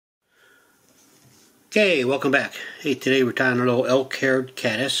Okay, welcome back. Hey, today we're tying a little elk-haired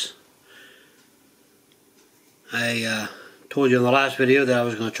caddis. I told you in the last video that I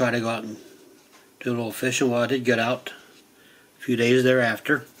was going to try to go out and do a little fishing. Well, I did get out a few days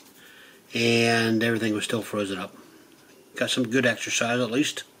thereafter, and everything was still frozen up. Got some good exercise at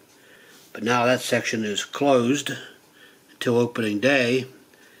least, but now that section is closed until opening day,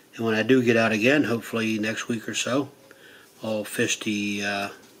 and when I do get out again, hopefully next week or so, I'll fish the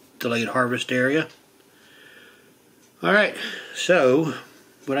delayed harvest area. Alright, so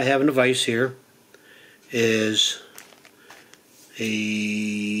what I have in the vise here is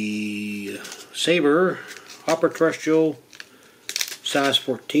a Sabre Hopper Terrestrial size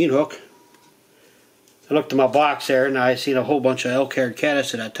 14 hook. I looked in my box there and I seen a whole bunch of elk-haired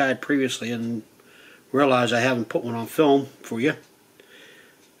caddis that I tied previously and realized I haven't put one on film for you.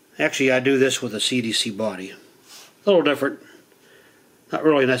 Actually, I do this with a CDC body. A little different, not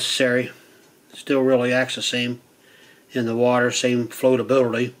really necessary, still really acts the same in the water, same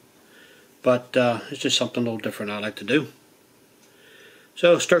floatability, but it's just something a little different I like to do.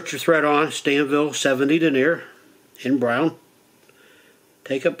 So start your thread on Stanville 70 denier in brown.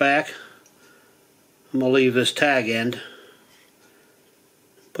 Take it back. I'm going to leave this tag end.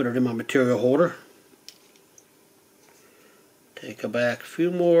 Put it in my material holder. Take it back a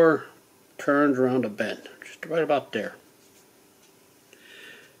few more turns around the bend, just right about there.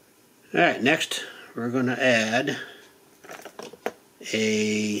 Alright, next we're going to add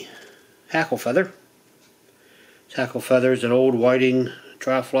a hackle feather. This hackle feather is an old whiting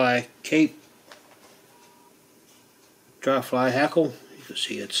dry fly cape dry fly hackle. You can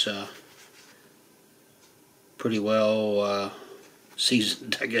see it's pretty well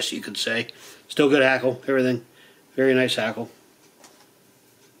seasoned, I guess you could say. Still good hackle, everything. Very nice hackle.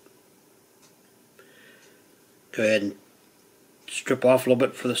 Go ahead and strip off a little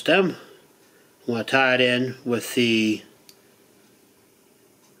bit for the stem. I want to tie it in with the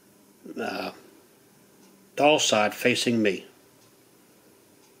doll side facing me.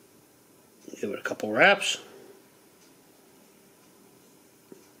 Give it a couple wraps.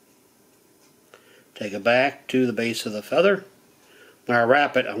 Take it back to the base of the feather. When I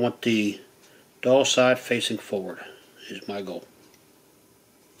wrap it, I want the doll side facing forward, is my goal.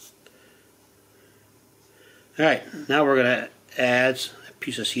 Alright, now we're going to add a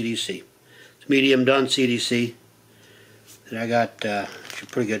piece of CDC. It's medium done CDC that I got actually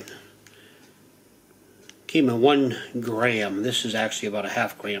pretty good. Came in 1 gram. This is actually about a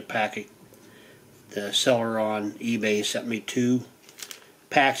half gram packet. The seller on eBay sent me 2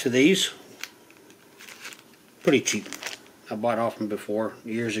 packs of these. Pretty cheap. I bought off them before,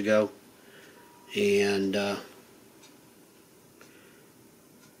 years ago. And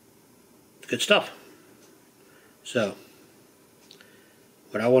good stuff. So,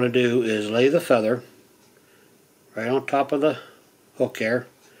 what I want to do is lay the feather right on top of the hook there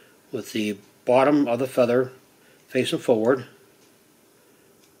with the bottom of the feather facing forward.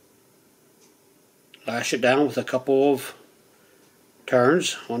 Lash it down with a couple of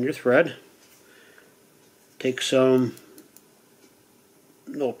turns on your thread. Take some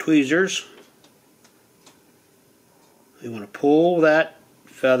little tweezers. You want to pull that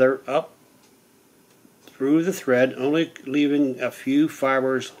feather up through the thread, only leaving a few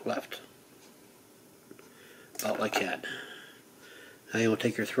fibers left. About like that. Now you want to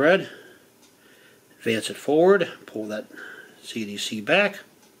take your thread, advance it forward, pull that CDC back,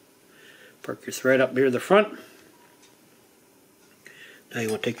 perk your thread up near the front. Now you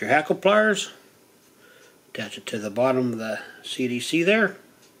want to take your hackle pliers, attach it to the bottom of the CDC there.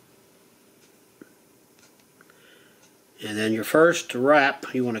 And then your first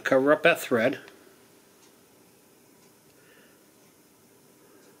wrap, you want to cover up that thread.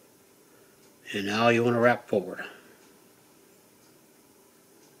 And now you want to wrap forward.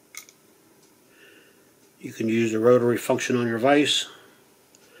 You can use the rotary function on your vise,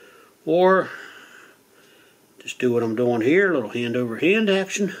 or just do what I'm doing here, a little hand over hand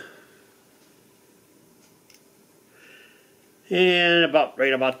action. And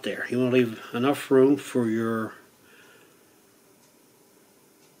right about there. You want to leave enough room for your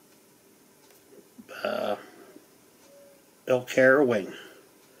elk-hair wing.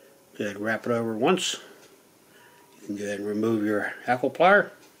 Go ahead and wrap it over once. You can go ahead and remove your hackle plier.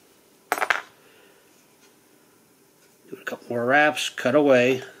 Do a couple more wraps, cut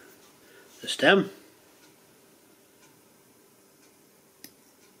away the stem.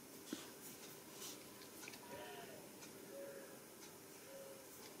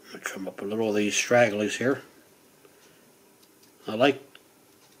 I'm going to trim up a little of these stragglers here. I like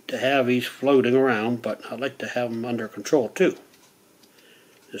to have these floating around, but I like to have them under control too.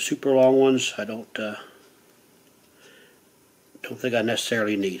 The super long ones I don't think I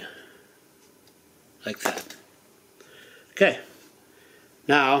necessarily need. Like that. Okay.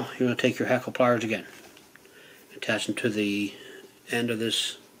 Now you're going to take your hackle pliers again. Attach them to the end of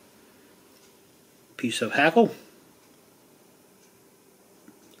this piece of hackle.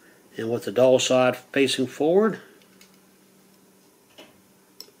 And with the dull side facing forward.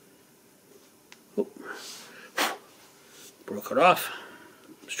 Oop. Broke it off.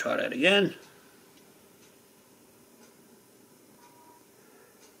 Let's try that again.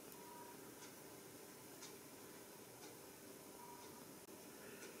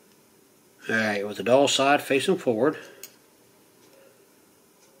 Alright, with the dull side facing forward,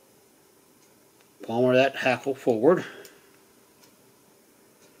 palmer that hackle forward.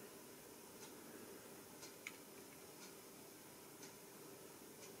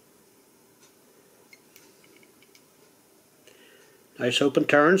 Nice open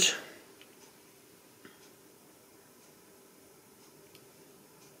turns.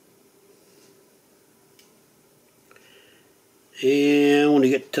 And when you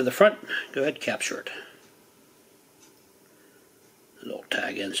get to the front, go ahead and capture it. The little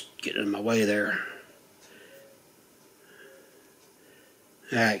tag end's getting in my way there.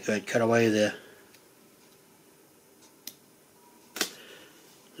 Alright, go ahead and cut away the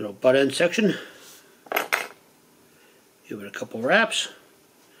little butt end section. Give it a couple wraps.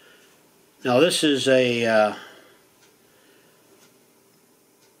 Now this is a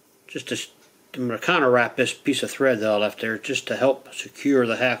I'm going to counter wrap this piece of thread that I left there just to help secure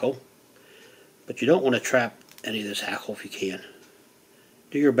the hackle. But you don't want to trap any of this hackle if you can.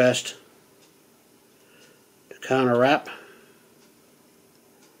 Do your best to counter wrap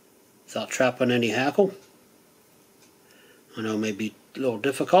without trapping any hackle. I know it may be a little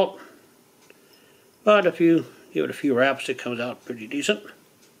difficult, but if you give it a few wraps it comes out pretty decent.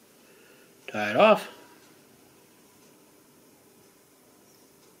 Tie it off.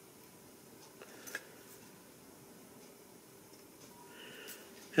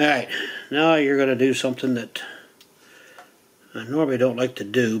 Alright, now you're going to do something that I normally don't like to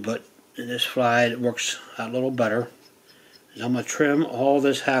do, but in this fly it works out a little better. I'm going to trim all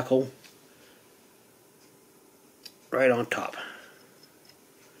this hackle right on top.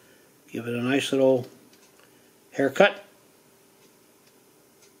 Give it a nice little haircut,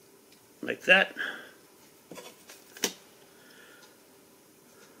 like that.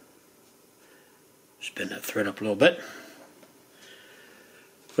 Spin that thread up a little bit.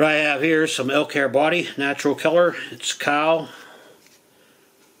 What I have here is some elk hair body, natural color. It's cow.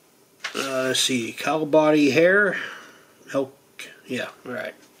 Let's see, cow body hair. Elk, yeah,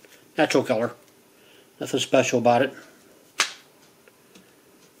 alright. Natural color. Nothing special about it.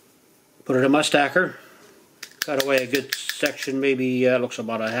 Put it in my stacker. Cut away a good section, maybe looks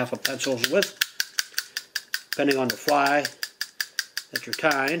about a half a pencil's width. Depending on the fly that you're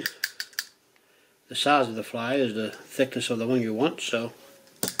tying. The size of the fly is the thickness of the one you want, so.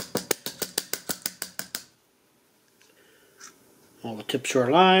 All the tips are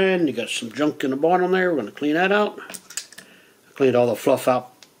aligned. You got some junk in the bottom there. We're going to clean that out. I cleaned all the fluff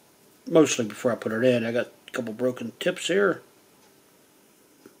out mostly before I put it in. I got a couple broken tips here.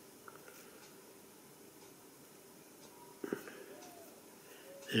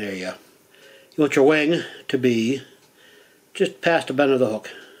 And there you go. You want your wing to be just past the bend of the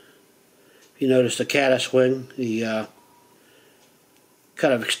hook. If you notice the Caddis wing, the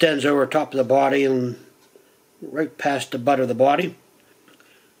kind of extends over top of the body and right past the butt of the body.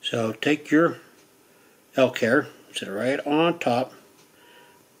 So take your elk hair, sit it right on top,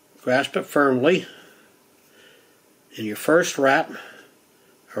 grasp it firmly, and your first wrap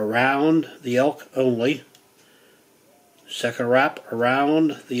around the elk only, second wrap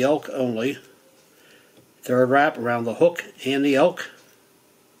around the elk only, third wrap around the hook and the elk,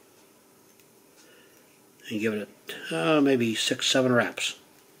 and give it maybe 6-7 wraps.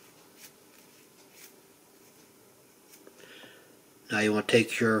 Now you want to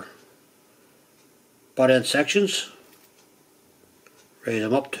take your butt end sections, raise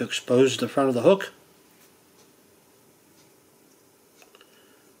them up to expose the front of the hook,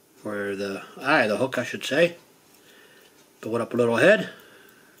 or the eye of the hook I should say. Go it up a little head.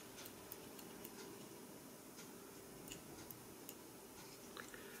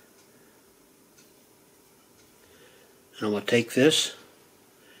 And I'm going to take this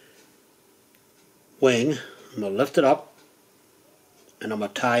wing, I'm going to lift it up, and I'm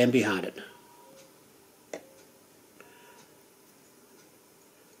going to tie in behind it.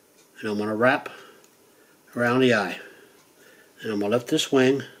 And I'm going to wrap around the eye. And I'm going to lift this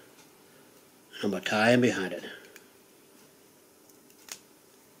wing, and I'm going to tie in behind it.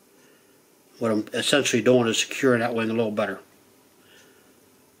 what I'm essentially doing is securing that wing a little better.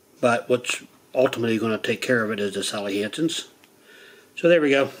 But what's ultimately going to take care of it is the Sally Hansen's. So there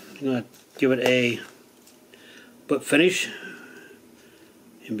we go. I'm going to give it a butt finish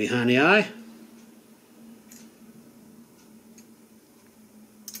in behind the eye.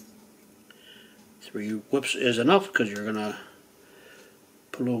 Three whips is enough because you're going to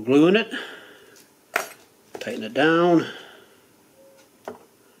put a little glue in it. Tighten it down.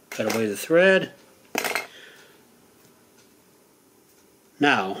 Cut away the thread.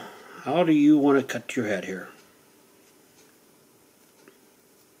 Now, how do you want to cut your head here?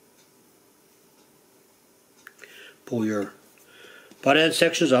 Pull your butt end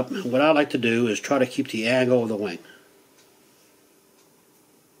sections up. What I like to do is try to keep the angle of the wing.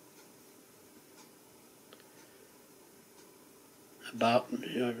 About,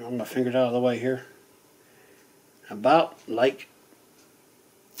 run my fingers out of the way here. About like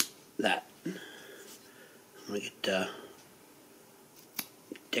that. I'm going to get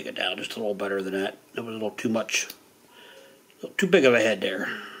take it down just a little better than that. That was a little too much, a little too big of a head there.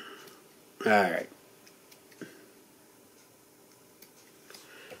 Alright.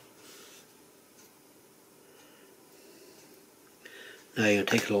 Now you're going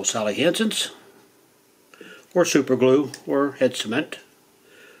to take a little Sally Hansen's, or super glue, or head cement.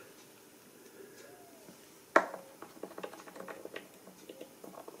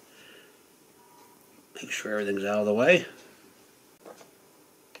 Make sure everything's out of the way.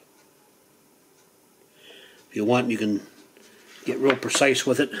 If you want, you can get real precise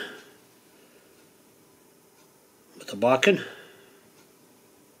with it, with the bodkin.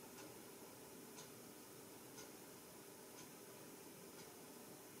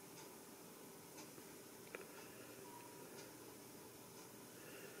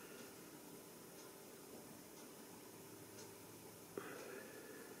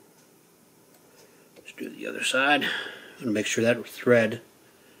 Let's do the other side and make sure that thread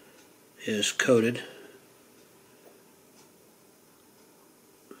is coated.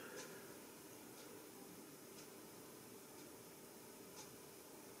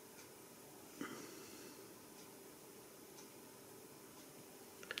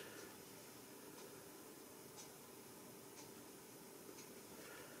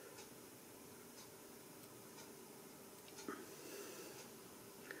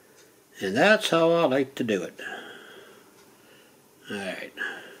 And that's how I like to do it. Alright.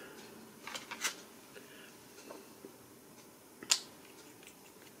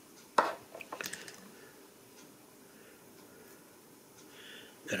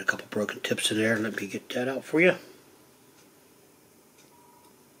 Got a couple broken tips in there. Let me get that out for you.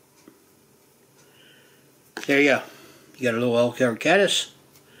 There you go. You got a little L-curved caddis.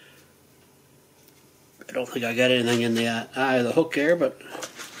 I don't think I got anything in the eye of the hook there, but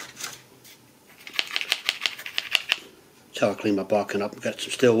that's how I clean my bodkin up. Got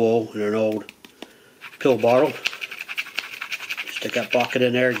some steel wool and an old pill bottle. Stick that bodkin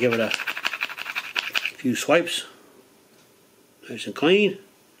in there, give it a few swipes. Nice and clean.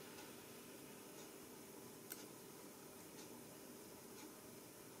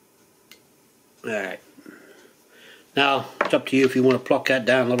 Alright. Now, it's up to you if you want to pluck that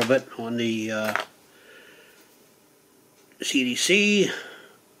down a little bit on the CDC.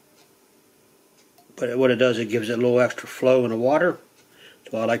 But what it does, it gives it a little extra flow in the water.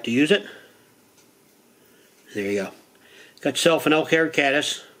 That's why I like to use it. There you go. Got yourself an elk-haired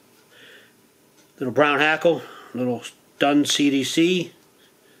caddis. Little brown hackle, little dun CDC,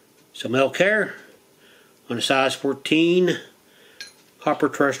 some elk hair on a size 14 hopper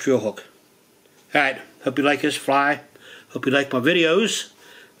terrestrial hook. Alright, hope you like this fly. Hope you like my videos.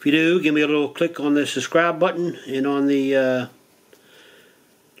 If you do, give me a little click on the subscribe button and on the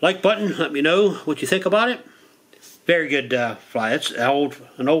like button. Let me know what you think about it. Very good fly. It's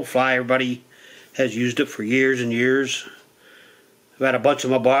an old fly. Everybody has used it for years and years. I've had a bunch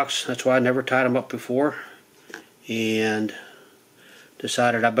in my box. That's why I never tied them up before. And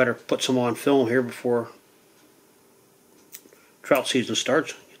decided I better put some on film here before trout season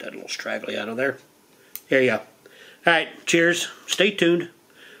starts. Get that little straggly out of there. There you go. Alright, cheers. Stay tuned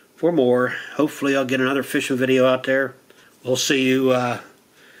for more. Hopefully I'll get another fishing video out there. We'll see you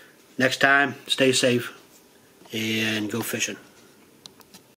next time. Stay safe and go fishing.